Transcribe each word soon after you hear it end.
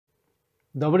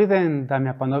Dobry den, dámy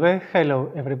a pánové.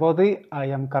 Hello everybody,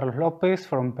 I am Carlos Lopez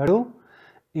from Peru,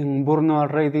 in Brno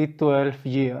already 12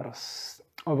 years.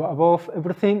 Above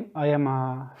everything, I am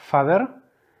a father.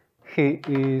 He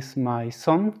is my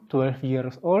son, 12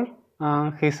 years old,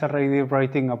 and he's already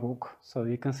writing a book. So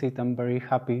you can see that I'm very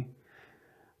happy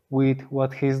with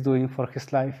what he's doing for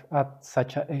his life at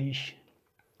such an age.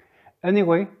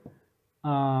 Anyway,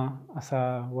 as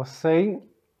I was saying,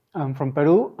 I'm from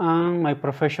Peru and my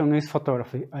profession is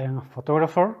photography. I am a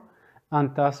photographer,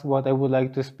 and that's what I would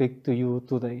like to speak to you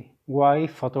today. Why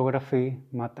photography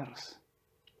matters.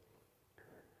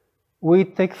 We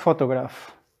take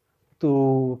photographs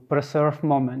to preserve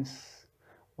moments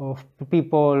of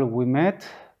people we met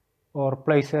or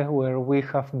places where we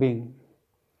have been.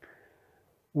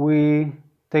 We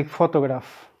take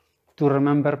photographs to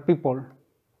remember people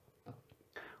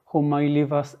who might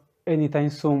leave us anytime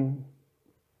soon,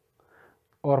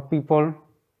 or people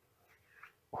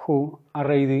who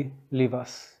already leave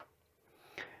us.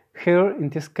 Here, in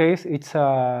this case, it's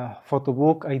a photo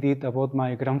book I did about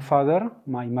my grandfather,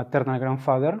 my maternal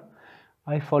grandfather.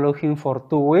 I followed him for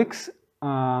 2 weeks,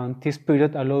 and this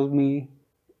period allowed me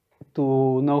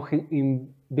to know him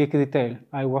in big detail.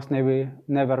 I was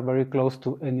never very close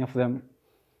to any of them,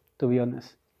 to be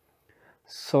honest.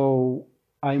 So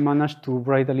I managed to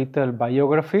write a little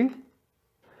biography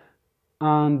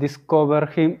and discover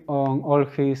him on all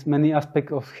his many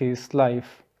aspects of his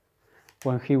life,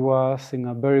 when he was in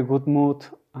a very good mood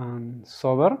and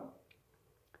sober,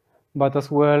 but as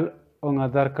well on a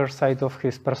darker side of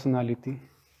his personality,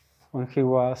 when he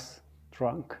was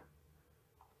drunk.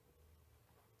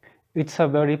 It's a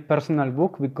very personal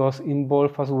book because it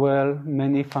involves as well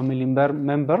many family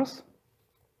members.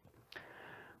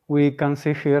 We can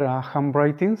see here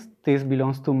handwritings. This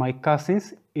belongs to my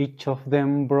cousins. Each of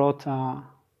them brought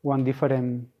one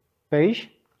different page,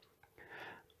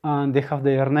 and they have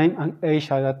their name and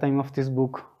age at the time of this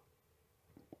book.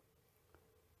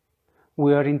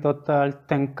 We are in total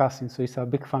 10 cousins, so it's a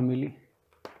big family.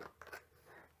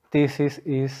 This is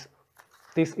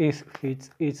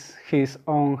his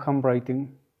own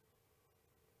handwriting.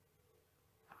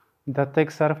 The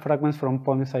texts are fragments from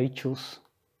poems I choose.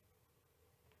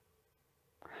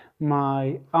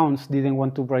 My aunts didn't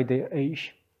want to write their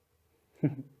age.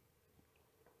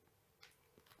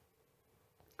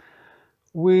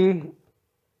 We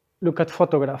look at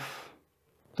photograph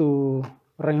to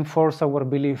reinforce our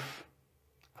belief.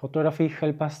 Photography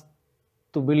helps us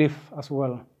to believe as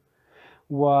well.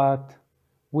 What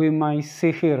we might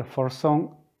see here for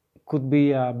some could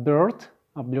be a bird,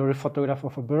 a blurry photograph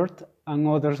of a bird, and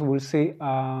others will see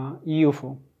a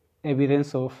UFO,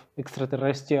 evidence of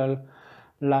extraterrestrial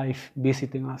life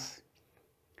visiting us.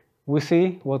 We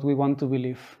see what we want to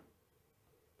believe.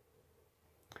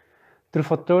 Through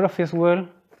photography as well,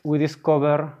 we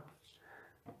discover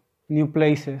new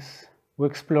places. We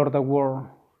explore the world.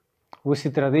 We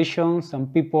see traditions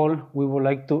and people we would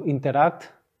like to interact,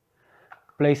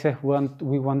 places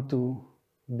we want to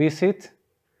visit,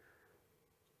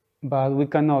 but we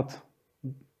cannot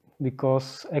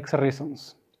because X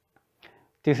reasons.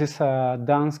 This is a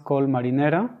dance called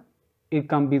marinera. It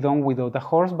can be done without a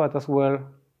horse, but as well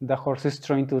the horse is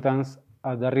trained to dance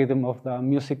at the rhythm of the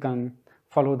music and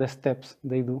follow the steps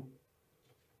they do.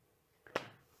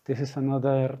 This is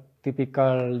another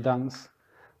typical dance.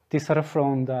 These are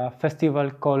from the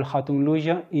festival called Hatun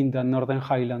Luya in the Northern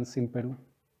Highlands in Peru.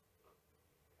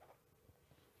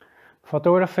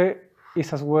 Photography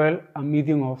is as well a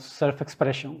medium of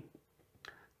self-expression.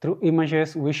 Through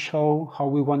images, we show how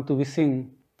we want to be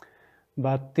seen,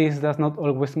 but this does not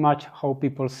always match how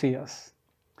people see us.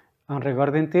 And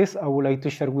regarding this, I would like to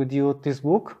share with you this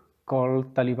book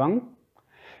called Taliban.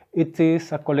 It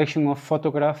is a collection of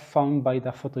photographs found by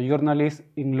the photojournalist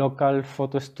in local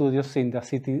photo studios in the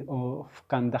city of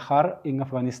Kandahar in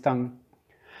Afghanistan.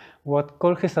 What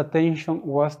caught his attention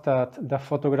was that the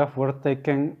photographs were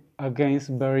taken against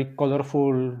very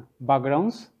colorful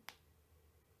backgrounds.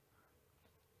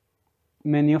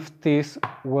 Many of these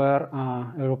were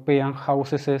European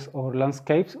houses or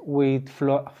landscapes with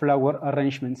flower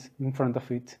arrangements in front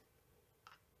of it.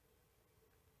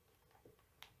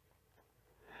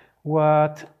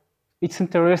 What is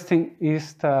interesting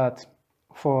is that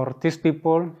for these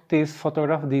people, this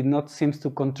photograph did not seem to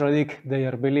contradict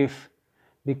their belief,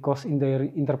 because in their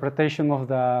interpretation of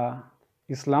the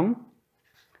Islam,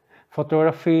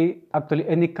 photography, actually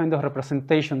any kind of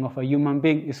representation of a human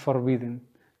being is forbidden.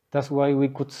 That's why we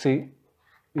could see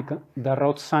the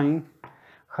road sign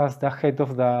has the head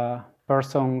of the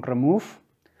person removed,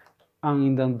 and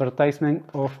in the advertisement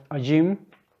of a gym,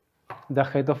 the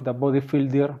head of the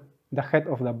bodybuilder the head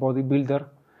of the bodybuilder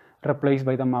replaced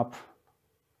by the map.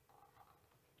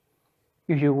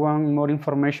 If you want more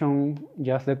information,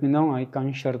 just let me know. I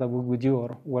can share the book with you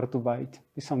or where to buy it.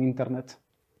 It's on internet.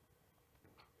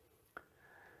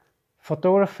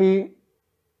 Photography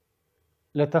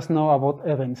let us know about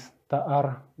events that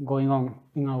are going on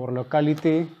in our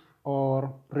locality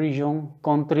or region,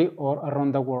 country, or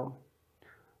around the world.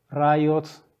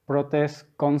 Riots, protests,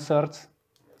 concerts,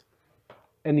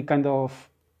 any kind of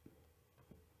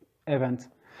event.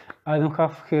 I don't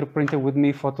have here printed with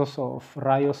me photos of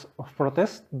riots of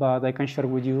protests, but I can share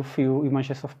with you a few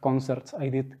images of concerts I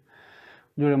did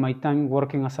during my time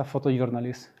working as a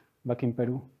photojournalist back in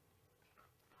Peru.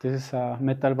 This is a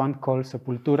metal band called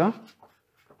Sepultura.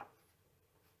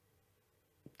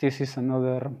 This is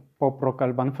another pop rock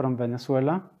band from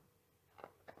Venezuela.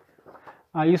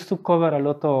 I used to cover a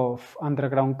lot of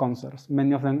underground concerts,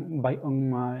 many of them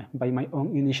by my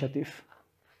own initiative.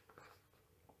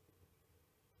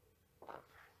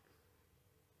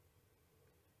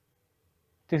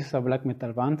 This is a black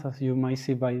metal band, as you might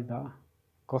see by the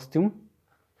costume.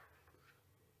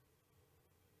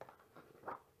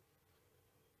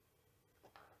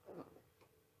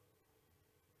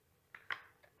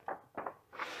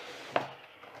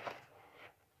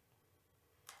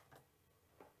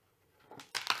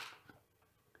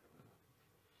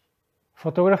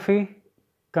 Photography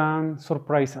can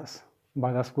surprise us,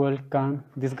 but as well can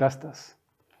disgust us.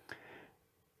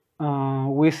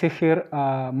 We see here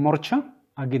a morcha,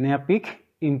 a guinea pig.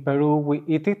 In Peru, we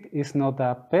eat it. It's not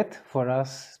a pet. For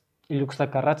us, it looks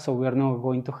like a rat, so we are not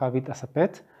going to have it as a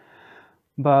pet.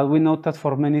 But we know that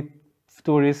for many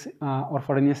tourists or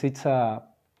foreigners, it's a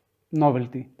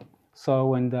novelty.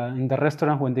 So in the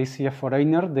restaurant, when they see a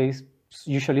foreigner, they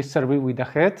usually serve it with the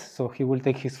head. So he will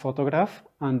take his photograph,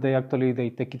 and they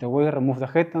take it away, remove the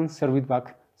head, and serve it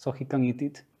back so he can eat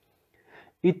it.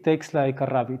 It tastes like a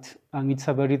rabbit, and it's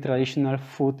a very traditional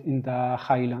food in the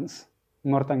highlands,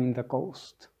 more than in the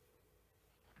coast.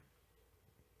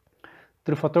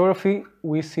 Through photography,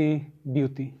 we see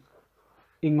beauty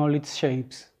in all its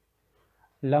shapes.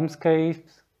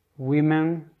 Landscapes,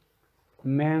 women,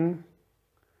 men.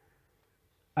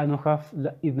 I don't have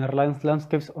either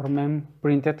landscapes or men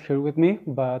printed here with me,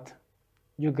 but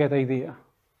you get the idea.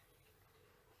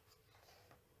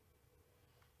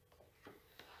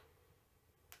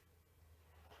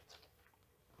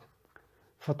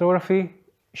 Photography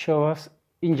shows us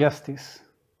injustice,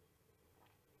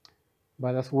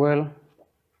 but as well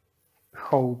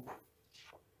hope.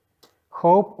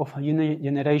 Hope of a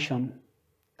generation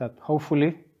that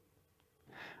hopefully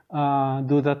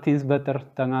do the things better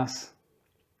than us.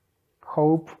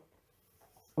 Hope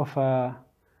of a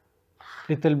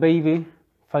little baby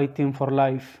fighting for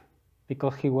life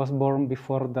because he was born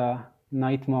before the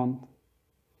 9th month.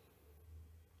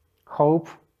 Hope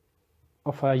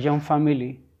of a young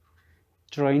family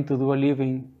trying to do a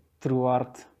living through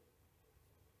art.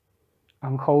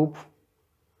 And hope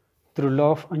through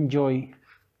love and joy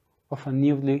of a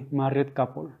newly married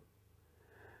couple.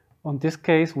 On this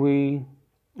case,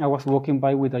 I was walking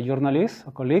by with a journalist,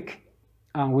 a colleague,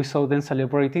 and we saw them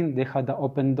celebrating. They had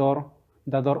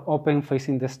the door open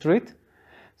facing the street.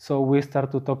 So we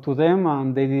started to talk to them,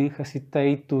 and they didn't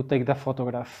hesitate to take the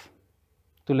photograph,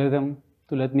 to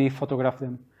let me photograph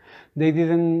them. They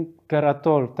didn't care at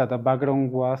all that the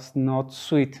background was not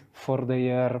sweet for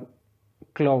their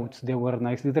clothes. They were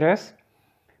nicely dressed,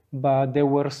 but they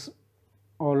were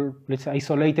all, let's say,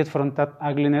 isolated from that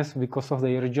ugliness because of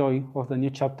their joy of the new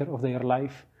chapter of their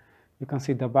life. You can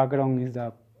see the background is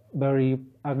the very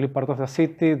ugly part of the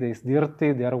city. It's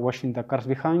dirty. They are washing the cars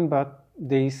behind, but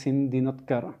they did not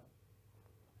care.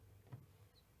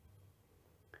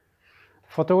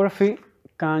 Photography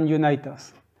can unite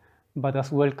us, but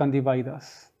as well can divide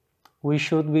us. We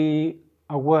should be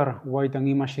aware why an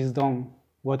image is done,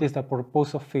 what is the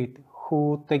purpose of it,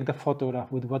 who take the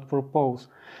photograph, with what purpose,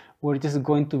 where it is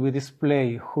going to be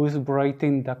displayed, who is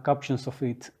writing the captions of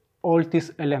it. All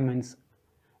these elements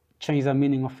change the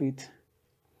meaning of it.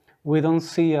 We don't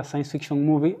see a science fiction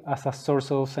movie as a source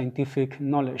of scientific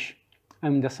knowledge.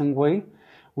 And in the same way,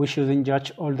 we shouldn't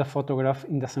judge all the photographs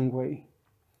in the same way.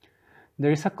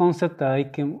 There is a concept that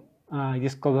I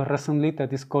discovered recently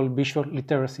that is called visual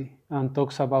literacy and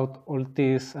talks about all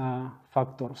these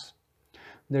factors.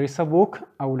 There is a book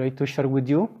I would like to share with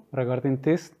you regarding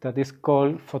this that is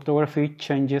called Photography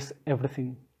Changes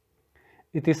Everything.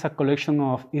 It is a collection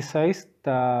of essays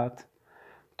that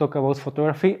talk about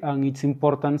photography and its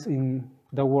importance in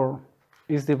the world.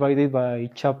 It's divided by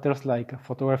chapters like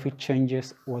photography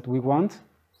changes what we want,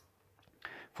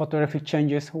 photography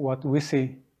changes what we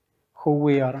see, who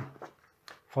we are,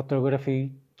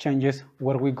 photography changes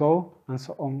where we go, and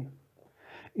so on.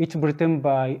 It's written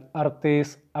by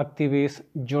artists, activists,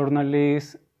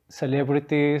 journalists,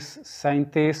 celebrities,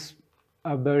 scientists,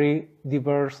 a very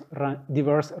diverse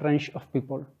range of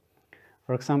people.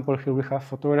 For example, here we have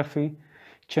photography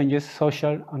changes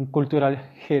social and cultural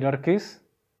hierarchies.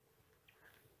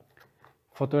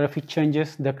 Photography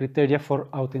changes the criteria for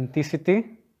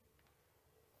authenticity.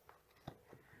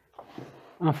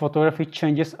 And photography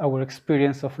changes our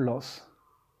experience of loss,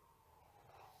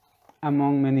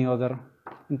 among many other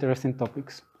interesting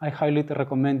topics. I highly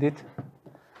recommend it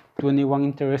to anyone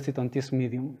interested in this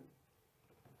medium.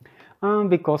 And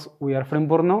because we are from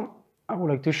Brno, I would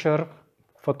like to share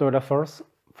photographers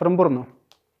from Brno.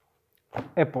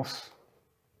 Epos.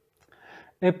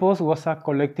 Epos was a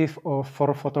collective of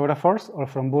 4 photographers, all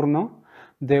from Brno.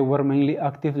 They were mainly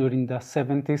active during the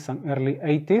 70s and early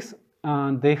 80s,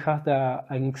 and they had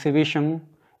an exhibition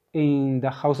in the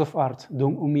House of Art,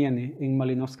 Dom Umieni, in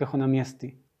Malinovskeho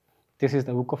Namiesti. This is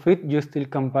the book of it. You still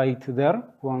can buy it there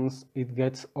once it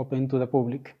gets open to the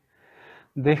public.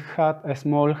 They had a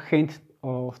small hint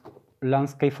of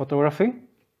landscape photography,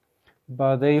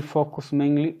 but they focus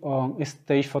mainly on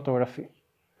stage photography.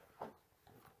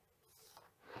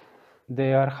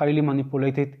 They are highly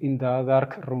manipulated in the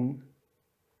dark room.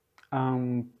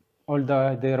 All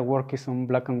their work is on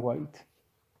black and white.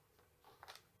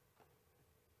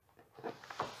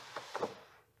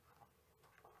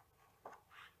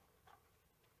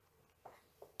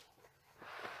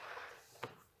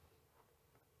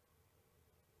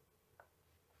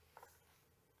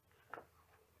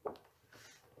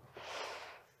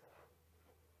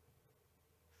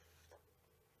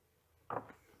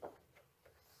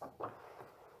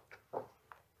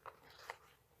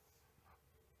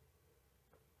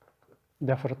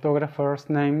 The photographers'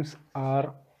 names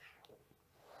are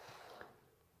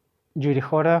Yuri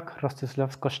Horak,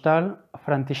 Rostislav Kostal,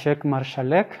 František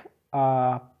Maršalek,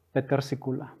 Peter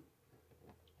Sikula.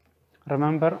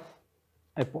 Remember,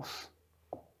 Epos.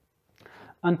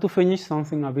 And to finish,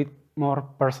 something a bit more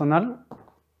personal.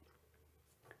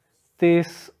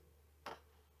 This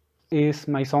is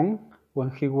my son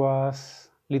when he was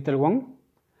little one.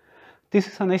 This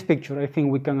is a nice picture. I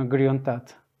think we can agree on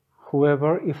that.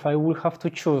 However, if I would have to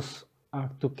choose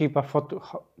to keep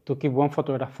one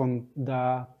photograph from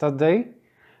that day,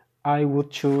 I would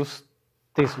choose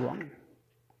this one.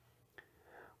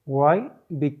 Why?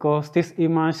 Because this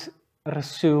image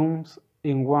resumes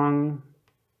in one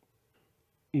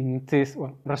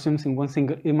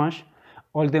single image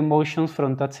all the emotions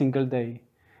from that single day.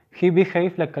 He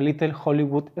behaved like a little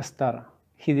Hollywood star.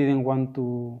 He didn't want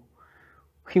to.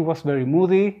 He was very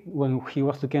moody. When he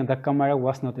was looking at the camera,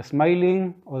 was not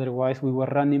smiling. Otherwise, we were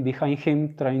running behind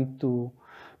him, trying to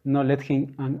not let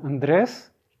him undress.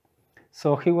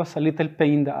 So he was a little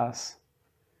pain in the ass.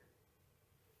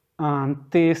 And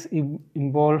this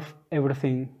involved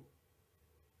everything,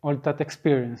 all that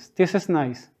experience. This is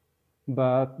nice,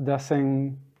 but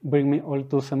doesn't bring me all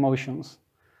those emotions.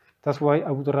 That's why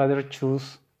I would rather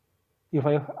choose, if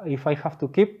I have to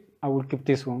keep, I will keep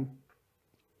this one.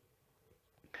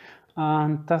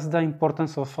 And that's the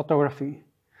importance of photography,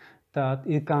 that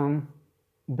it can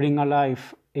bring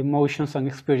alive emotions and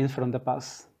experience from the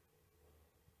past.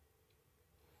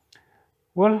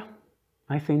 Well,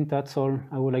 I think that's all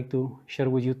I would like to share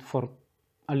with you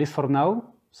at least for now.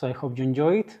 So I hope you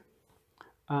enjoy it,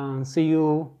 and see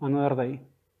you another day.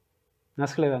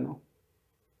 Naschledanou.